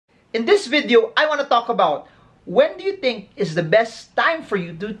In this video, I want to talk about when do you think is the best time for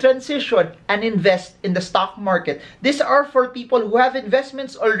you to transition and invest in the stock market. These are for people who have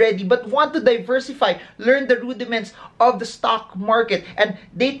investments already but want to diversify, learn the rudiments of the stock market, and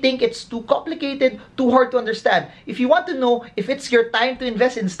they think it's too complicated, too hard to understand. If you want to know if it's your time to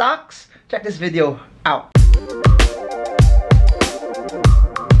invest in stocks, check this video out.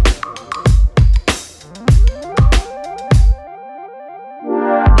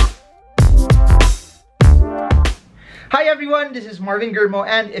 Hi everyone, this is Marvin Germo,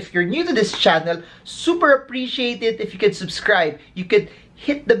 and if you're new to this channel, super appreciate it if you could subscribe. You could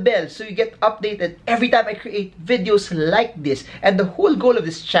hit the bell so you get updated every time I create videos like this. And the whole goal of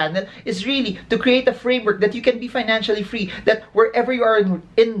this channel is really to create a framework that you can be financially free, that wherever you are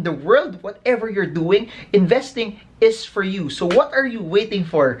in the world, whatever you're doing, investing is for you. So what are you waiting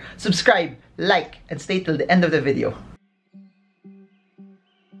for? Subscribe, like, and stay till the end of the video.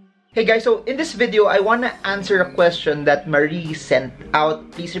 Hey guys, so in this video, I want to answer a question that Marie sent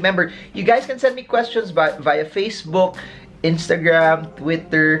out. Please remember, you guys can send me questions via Facebook, Instagram,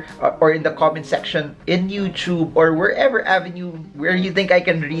 Twitter, or in the comment section in YouTube, or wherever avenue where you think I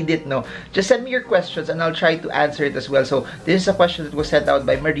can read it. No, just send me your questions and I'll try to answer it as well. So this is a question that was sent out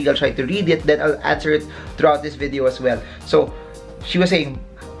by Marie. I'll try to read it, then I'll answer it throughout this video as well. So she was saying,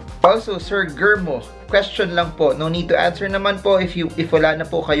 also, Sir Germo, question lang po. No need to answer naman po if wala na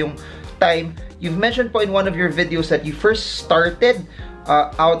po kayong time. You've mentioned po in one of your videos that you first started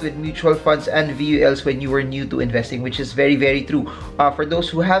out with mutual funds and VULs when you were new to investing, which is very, very true. For those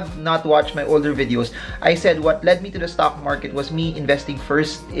who have not watched my older videos, I said what led me to the stock market was me investing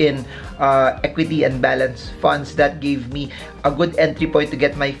first in equity and balance funds. That gave me a good entry point to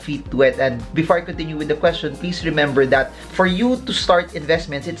get my feet wet. And before I continue with the question, please remember that for you to start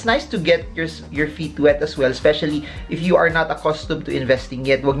investments, it's nice to get your feet wet as well, especially if you are not accustomed to investing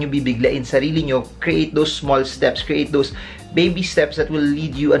yet. Huwag nyo bibiglain sarili nyo. Create those small steps, create those baby steps that will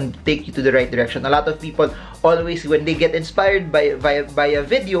lead you and take you to the right direction. A lot of people always, when they get inspired by a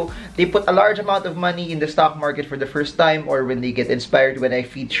video, they put a large amount of money in the stock market for the first time, or when they get inspired when I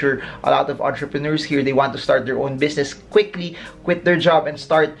feature a lot of entrepreneurs here, they want to start their own business quickly, quit their job, and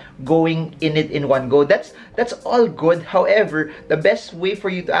start going in it in one go. That's all good. However, the best way for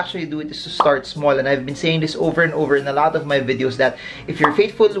you to actually do it is to start small. And I've been saying this over and over in a lot of my videos that if you're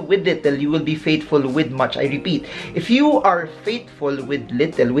faithful with little, you will be faithful with much. I repeat, if you are faithful with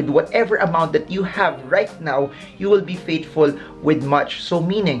little, with whatever amount that you have right now, you will be faithful with much. So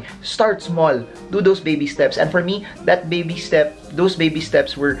meaning, start small, do those baby steps. And for me, those baby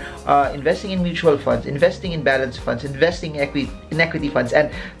steps were investing in mutual funds, investing in balance funds, investing in equity funds.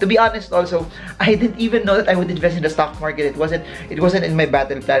 And to be honest also, I didn't even know that I would invest in the stock market. It wasn't in my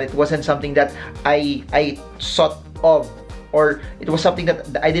battle plan. It wasn't something that I sought of, or it was something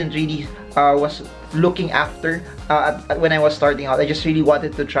that I didn't really was looking after when I was starting out. I just really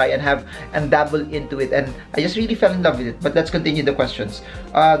wanted to try and dabble into it, and I just really fell in love with it. But let's continue the questions.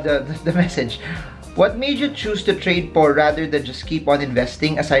 The message. What made you choose to trade po rather than just keep on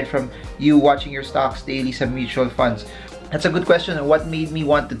investing, aside from you watching your stocks daily, some mutual funds? That's a good question. And what made me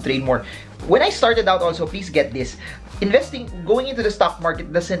want to trade more? When I started out also, please get this. Going into the stock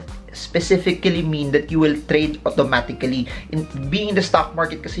market doesn't specifically mean that you will trade automatically. Being in the stock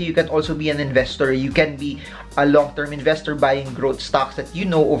market, kasi you can also be an investor. You can be a long-term investor buying growth stocks that you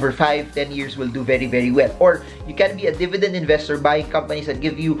know over 5-10 years will do very, very well. Or you can be a dividend investor buying companies that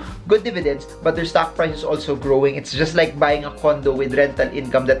give you good dividends, but their stock price is also growing. It's just like buying a condo with rental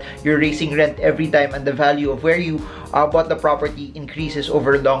income that you're raising rent every time, and the value of where you bought the property increases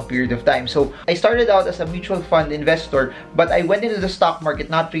over a long period of time. So I started out as a mutual fund investor, but I went into the stock market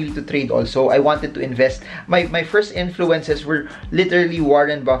not really to trade also. I wanted to invest. My first influences were literally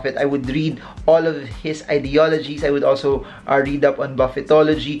Warren Buffett. I would read all of his ideologies. I would also read up on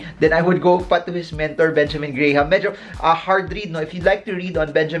Buffettology. Then I would go pa to his mentor, Benjamin Graham. Medyo hard read, no? If you'd like to read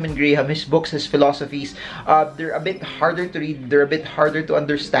on Benjamin Graham, his books, his philosophies, they're a bit harder to read. They're a bit harder to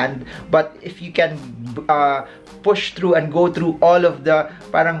understand. But if you can push through and go through all of the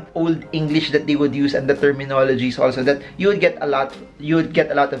parang old English that they would use and the terminologies also, that you would get a lot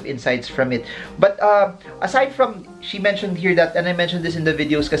of insights from it. But aside from, she mentioned here that, and I mentioned this in the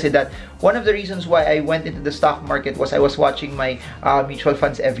videos kasi, that one of the reasons why I went into the stock market was I was watching my mutual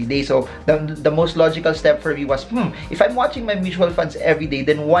funds every day. So the most logical step for me was, if I'm watching my mutual funds every day,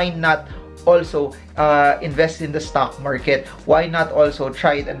 then why not also invest in the stock market? Why not also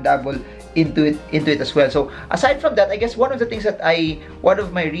try it and dabble into it as well? So aside from that, I guess one of the things that one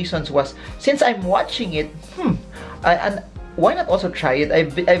of my reasons was, since I'm watching it, and why not also try it?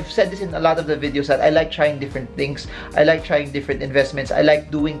 I've said this in a lot of the videos that I like trying different things. I like trying different investments. I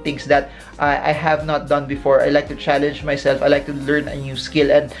like doing things that I have not done before. I like to challenge myself. I like to learn a new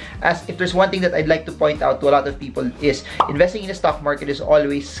skill. And as if there's one thing that I'd like to point out to a lot of people is investing in the stock market is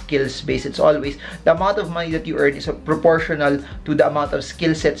always skills based. It's always the amount of money that you earn is proportional to the amount of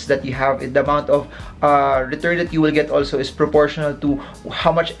skill sets that you have. The amount of return that you will get also is proportional to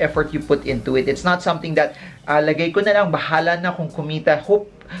how much effort you put into it. It's not something that lagay ko na lang, bahala na kung kumita,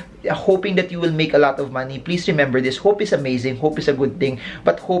 hoping that you will make a lot of money. Please remember this. Hope is amazing. Hope is a good thing.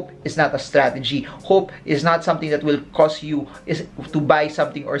 But hope is not a strategy. Hope is not something that will cause you to buy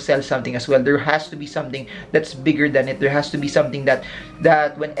something or sell something as well. There has to be something that's bigger than it. There has to be something that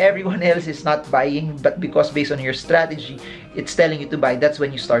when everyone else is not buying, but because based on your strategy, it's telling you to buy, that's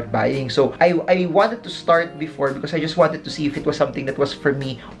when you start buying. So I wanted to start before because I just wanted to see if it was something that was for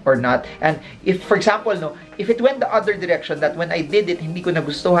me or not. And if, for example, no, if it went the other direction, that when I did it, hindi ko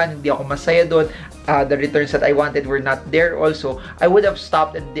nagustuhan, hindi ako masaya doon, the returns that I wanted were not there also, I would have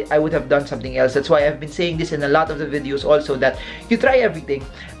stopped and I would have done something else. That's why I've been saying this in a lot of the videos also, that you try everything,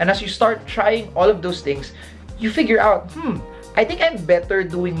 and as you start trying all of those things, you figure out, I think I'm better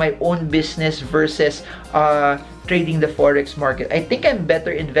doing my own business versus trading the forex market. I think I'm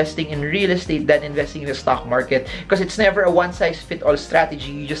better investing in real estate than investing in the stock market, because it's never a one-size-fits-all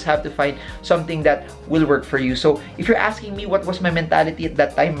strategy. You just have to find something that will work for you. So if you're asking me what was my mentality at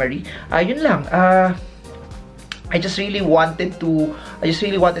that time, Marie, yun lang. I just really wanted to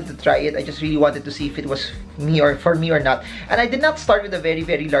try it. I just really wanted to see if it was me or for me or not. And I did not start with a very,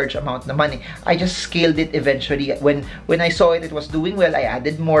 very large amount of money. I just scaled it eventually. When I saw it was doing well, I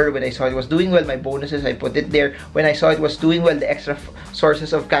added more. When I saw it was doing well, my bonuses, I put it there. When I saw it was doing well, the extra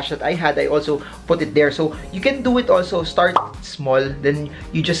sources of cash that I had, I also put it there. So you can do it also. Start small, then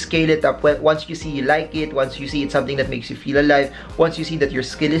you just scale it up. Once you see you like it, once you see it's something that makes you feel alive, once you see that your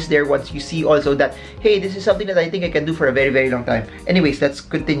skill is there, once you see also that, hey, this is something that I think I can do for a very, very long time. Anyways, let's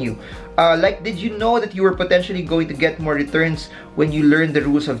continue. Like, did you know that you were potentially going to get more returns when you learn the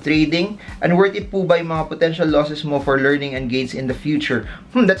rules of trading? And worth it po ba yung mga potential losses mo for learning and gains in the future?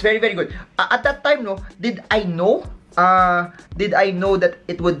 That's very, very good. At that time, no, did I know that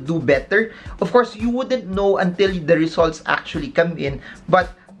it would do better? Of course, you wouldn't know until the results actually come in,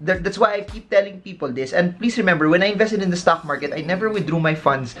 but that's why I keep telling people this. And please remember, when I invested in the stock market, I never withdrew my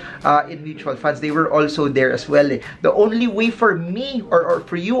funds in mutual funds. They were also there as well. The only way for me or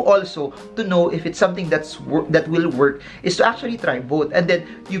for you also to know if it's something that will work is to actually try both, and then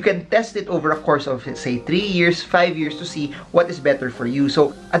you can test it over a course of, say, 3 years, 5 years, to see what is better for you.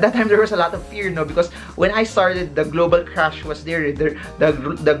 So at that time, there was a lot of fear, no, because when I started, the global crash was there,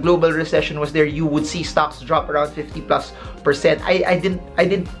 the global recession was there. You would see stocks drop around 50+%. I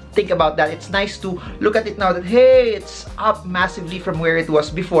didn't think about that. It's nice to look at it now that, hey, it's up massively from where it was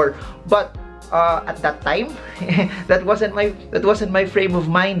before, but at that time, that wasn't my frame of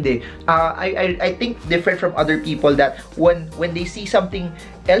mind. I think different from other people, that when they see something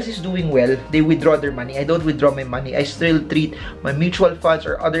else is doing well, they withdraw their money. I don't withdraw my money. I still treat my mutual funds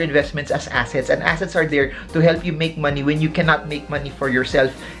or other investments as assets, and assets are there to help you make money when you cannot make money for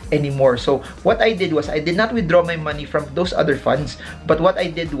yourself anymore. So what I did was, I did not withdraw my money from those other funds, but what I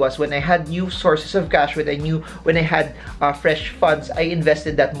did was, when I had new sources of cash, when I had fresh funds, I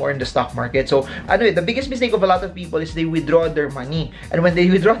invested that more in the stock market. So anyway, the biggest mistake of a lot of people is they withdraw their money, and when they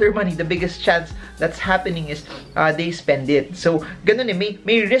withdraw their money, the biggest chance that's happening is they spend it. So ganun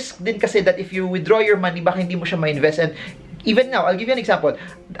may risk din kasi that if you withdraw your money, baka hindi mo siya ma-invest. And even now, I'll give you an example.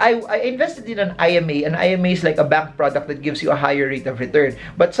 I invested in an IMA. An IMA is like a bank product that gives you a higher rate of return.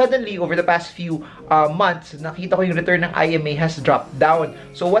 But suddenly, over the past few months, nakita ko yung return ng IMA has dropped down.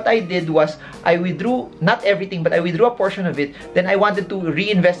 So what I did was, I withdrew, not everything, but I withdrew a portion of it. Then I wanted to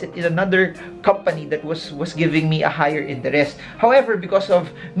reinvest it in another company that was giving me a higher interest. However, because of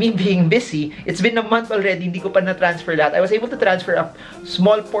me being busy, it's been a month already, hindi ko pa na-transfer lahat. I was able to transfer a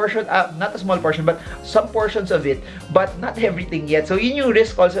small portion, not a small portion, but some portions of it, but not everything yet. So yun yung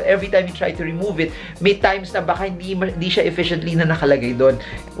risk also. Every time you try to remove it, may times na baka hindi siya efficiently na nakalagay doon.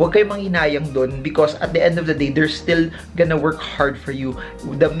 Huwag kayong manghinayang doon, because at the end of the day, they're still gonna work hard for you.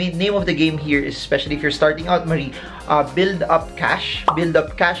 The name of the game here is, especially if you're starting out, Marie, build up cash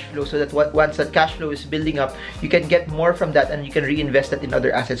flow, so that once that cash flow is building up, you can get more from that, and you can reinvest that in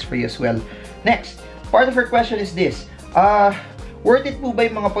other assets for you as well. Next, part of her question is this. Worth it po ba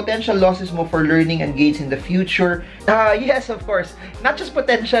yung mga potential losses mo for learning and gains in the future? Yes, of course. Not just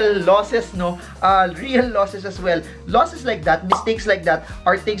potential losses, no? Real losses as well. Losses like that, mistakes like that,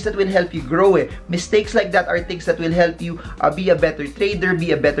 are things that will help you grow. Mistakes like that are things that will help you be a better trader,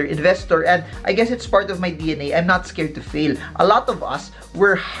 be a better investor. And I guess it's part of my DNA. I'm not scared to fail. A lot of us,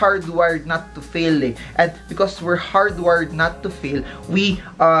 we're hardwired not to fail. And because we're hardwired not to fail, we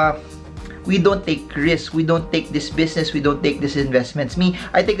don't take risks, we don't take this business, we don't take these investments. Me,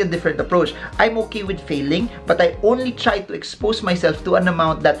 I take a different approach. I'm okay with failing, but I only try to expose myself to an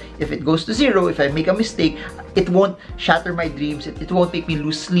amount that if it goes to zero, if I make a mistake, it won't shatter my dreams, it won't make me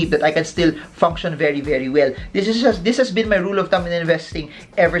lose sleep, that I can still function very, very well. This has been my rule of thumb in investing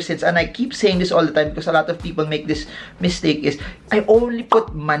ever since, and I keep saying this all the time because a lot of people make this mistake, is I only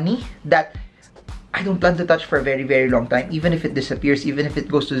put money that I don't plan to touch for a very, very long time. Even if it disappears, even if it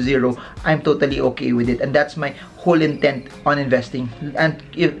goes to zero, I'm totally okay with it. And that's my whole intent on investing. And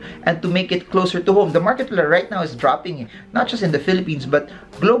to make it closer to home, the market right now is dropping, not just in the Philippines, but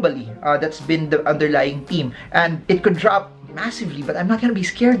globally. That's been the underlying theme. And it could drop massively, but I'm not gonna be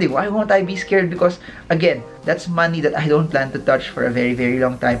scared. Why won't I be scared? Because again, that's money that I don't plan to touch for a very, very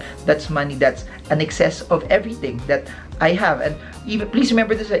long time. That's money that's an excess of everything that I have. And even, please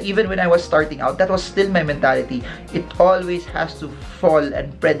remember this, even when I was starting out, that was still my mentality. It always has to fall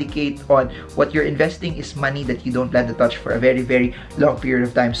and predicate on what you're investing is money that you don't plan to touch for a very, very long period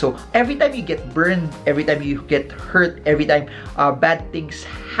of time. So every time you get burned, every time you get hurt, every time bad things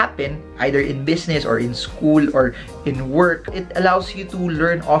happen, either in business or in school or in work, it allows you to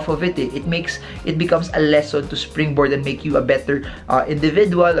learn off of it. It becomes a lesson to springboard and make you a better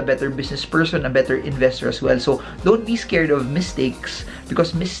individual, a better business person, a better investor as well. So don't be scared of mistakes,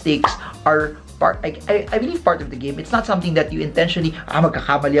 because mistakes are part, I believe, part of the game. It's not something that you intentionally,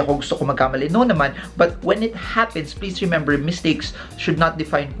 magkakamali ako, gusto ko magkamali. No naman. But when it happens, please remember, mistakes should not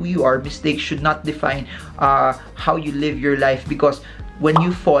define who you are. Mistakes should not define how you live your life, because when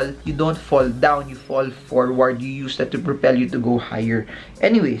you fall, you don't fall down, you fall forward. You use that to propel you to go higher.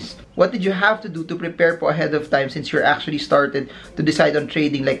 Anyways, what did you have to do to prepare po ahead of time since you're actually started to decide on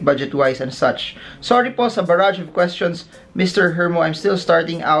trading, like budget-wise and such? Sorry po sa barrage of questions, Mr. Hermo. I'm still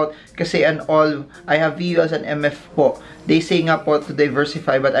starting out kasi and all. I have VULs and MF po. They say nga po to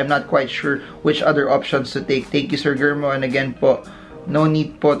diversify, but I'm not quite sure which other options to take. Thank you, Sir Germo. And again po, no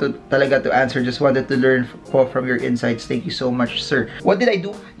need po to talaga to answer. Just wanted to learn po from your insights. Thank you so much, sir. What did I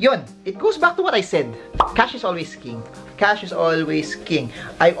do? Yun, it goes back to what I said. Cash is always king. Cash is always king.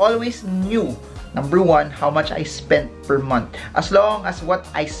 I always knew, number one, how much I spent per month. As long as what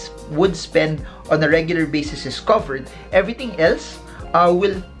I would spend on a regular basis is covered, everything else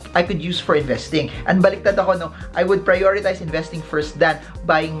I could use for investing. And baliktad ako, no, I would prioritize investing first than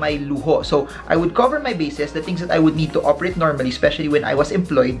buying my luho. So I would cover my bases, the things that I would need to operate normally, especially when I was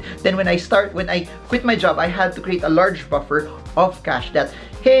employed. Then when I quit my job, I had to create a large buffer of cash that,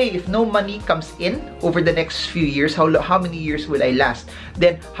 hey, if no money comes in over the next few years, how many years will I last?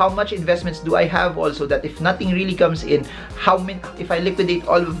 Then how much investments do I have also, that if nothing really comes in, if I liquidate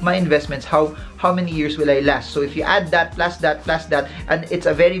all of my investments, how many years will I last? So if you add that plus that plus that, and it's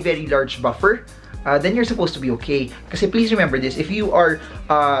a very, very large buffer, then you're supposed to be okay. Kasi please remember this, if you are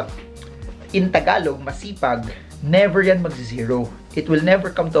in Tagalog, masipag, never yan mag-zero. It will never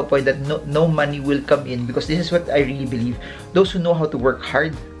come to a point that no money will come in, because this is what I really believe. Those who know how to work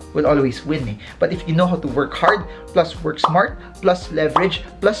hard will always win. But if you know how to work hard, plus work smart, plus leverage,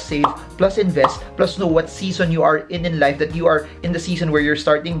 plus save, plus invest, plus know what season you are in life, that you are in the season where you're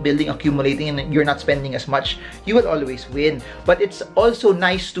starting, building, accumulating, and you're not spending as much, you will always win. But it's also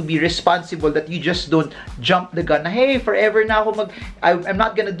nice to be responsible, that you just don't jump the gun. Hey, forever na ako I'm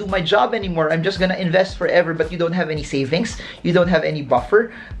not gonna do my job anymore. I'm just gonna invest forever, but you don't have any savings, you don't have any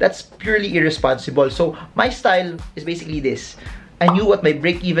buffer. That's purely irresponsible. So my style is basically this. I knew what my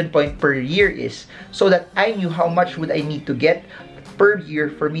break-even point per year is, so that I knew how much would I need to get per year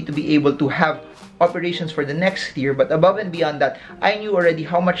for me to be able to have operations for the next year. But above and beyond that, I knew already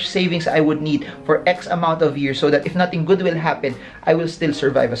how much savings I would need for X amount of years, so that if nothing good will happen, I will still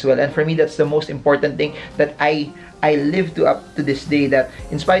survive as well. And for me, that's the most important thing that I live to up to this day, that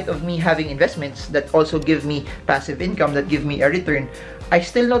in spite of me having investments that also give me passive income, that give me a return, I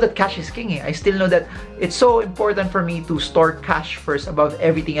still know that cash is king. I still know that it's so important for me to store cash first above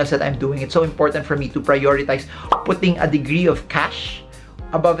everything else that I'm doing. It's so important for me to prioritize putting a degree of cash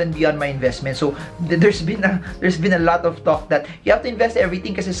above and beyond my investment. So there's been a lot of talk that you have to invest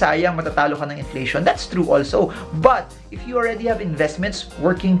everything kasi sayang, matatalo ka ng inflation. That's true also. But if you already have investments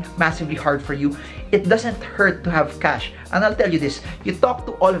working massively hard for you, it doesn't hurt to have cash. And I'll tell you this, you talk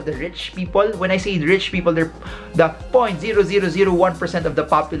to all of the rich people. When I say rich people, they're the 0.0001% of the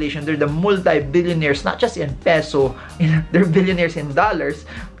population. They're the multi-billionaires, not just in peso, they're billionaires in dollars.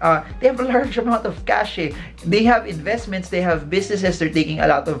 They have a large amount of cash. They have investments, they have businesses, they're taking a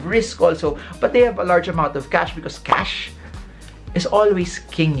lot of risk also, but they have a large amount of cash because cash is always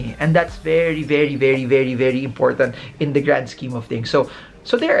king, and that's very, very, very, very, very important in the grand scheme of things.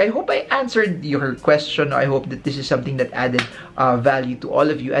 So there, I hope I answered your question. I hope that this is something that added value to all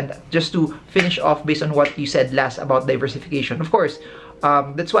of you. And just to finish off based on what you said last about diversification, of course,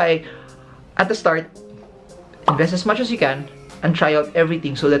 that's why at the start, invest as much as you can and try out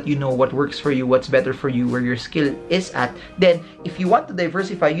everything so that you know what works for you, what's better for you, where your skill is at. Then, if you want to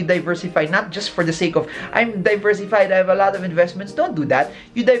diversify, you diversify not just for the sake of, I'm diversified, I have a lot of investments. Don't do that.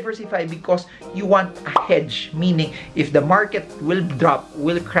 You diversify because you want a hedge, meaning if the market will drop,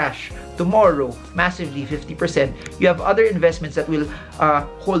 will crash tomorrow massively 50%, you have other investments that will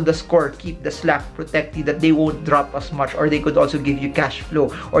hold the score, keep the slack, protect you, that they won't drop as much, or they could also give you cash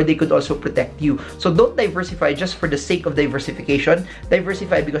flow, or they could also protect you. So don't diversify just for the sake of diversification.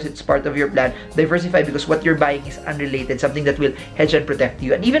 Diversify because it's part of your plan. Diversify because what you're buying is unrelated, something that will hedge and protect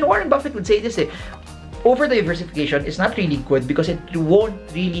you. And even Warren Buffett would say this, over diversification is not really good because it won't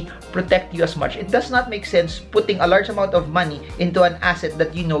really protect you as much. It does not make sense putting a large amount of money into an asset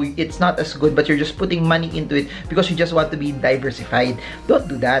that you know it's not as good, but you're just putting money into it because you just want to be diversified. Don't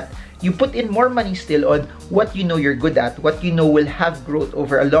do that. You put in more money still on what you know you're good at, what you know will have growth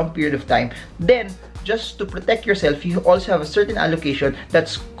over a long period of time. Then, just to protect yourself, you also have a certain allocation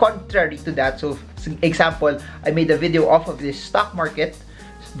that's contrary to that. So, example, I made a video off of this stock market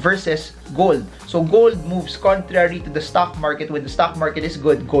versus gold. So gold moves contrary to the stock market. When the stock market is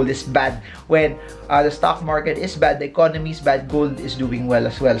good, gold is bad. When the stock market is bad, the economy is bad, gold is doing well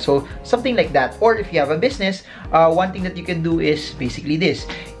as well. So something like that. Or if you have a business, one thing that you can do is basically this.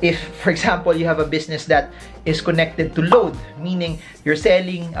 If, for example, you have a business that is connected to load, meaning you're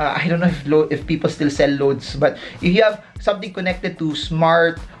selling, I don't know if people still sell loads, but if you have something connected to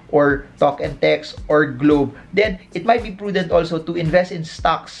Smart or Talk and Text or Globe, then it might be prudent also to invest in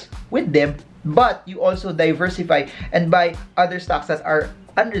stocks with them, but you also diversify and buy other stocks that are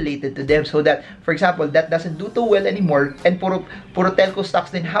unrelated to them, so that, for example, that doesn't do too well anymore and puro telco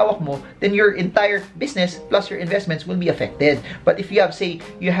stocks din hawak mo, then your entire business plus your investments will be affected. But if you have, say,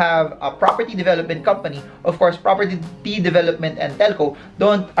 you have a property development company, of course, property development and telco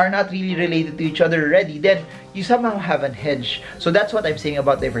are not really related to each other already, then you somehow have an hedge. So that's what I'm saying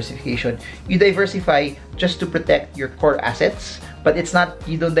about diversification. You diversify just to protect your core assets, but it's not,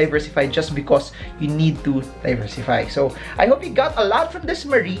 you don't diversify just because you need to diversify. So I hope you got a lot from this,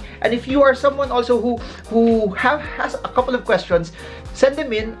 Marie. And if you are someone also who has a couple of questions, send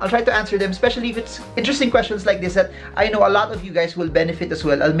them in. I'll try to answer them, especially if it's interesting questions like this that I know a lot of you guys will benefit as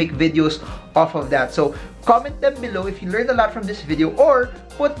well. I'll make videos off of that. So comment them below if you learned a lot from this video, or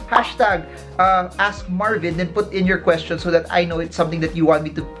put hashtag Ask Marvin, then put in your questions so that I know it's something that you want me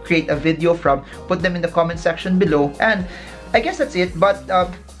to create a video from. Put them in the comment section below, and I guess that's it. But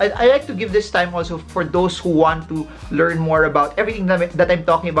I like to give this time also for those who want to learn more about everything that I'm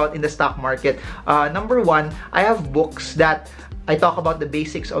talking about in the stock market. Number one, I have books that I talk about the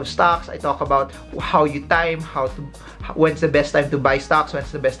basics of stocks. I talk about how you time, when's the best time to buy stocks,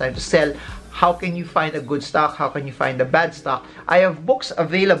 when's the best time to sell, how can you find a good stock, how can you find a bad stock. I have books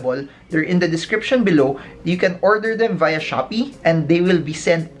available. They're in the description below. You can order them via Shopee and they will be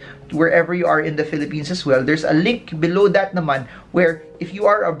sent wherever you are in the Philippines as well. There's a link below that naman where if you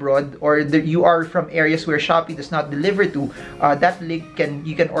are abroad or you are from areas where Shopee does not deliver to, that link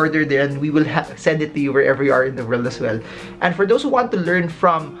you can order there and we will send it to you wherever you are in the world as well. And for those who want to learn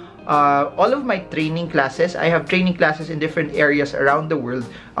from all of my training classes, I have training classes in different areas around the world.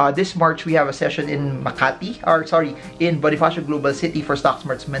 This March, we have a session in in Bonifacio Global City for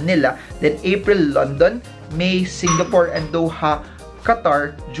StockSmart's Manila. Then April, London. May, Singapore and Doha,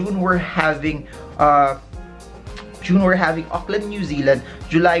 Qatar. June, we're having Auckland, New Zealand.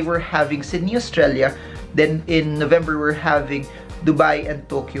 July, we're having Sydney, Australia. Then in November, we're having Dubai and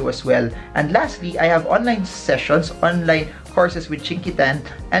Tokyo as well. And lastly, I have online sessions, online courses with Chinkee Tan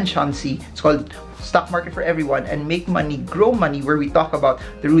and Sean Si. It's called Stock Market for Everyone and Make Money, Grow Money, where we talk about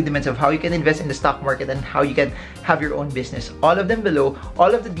the rudiments of how you can invest in the stock market and how you can have your own business. All of them below.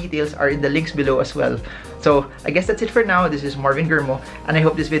 All of the details are in the links below as well. So I guess that's it for now. This is Marvin Germo, and I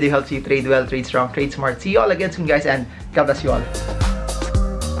hope this video helps you trade well, trade strong, trade smart. See you all again soon, guys, and God bless you all.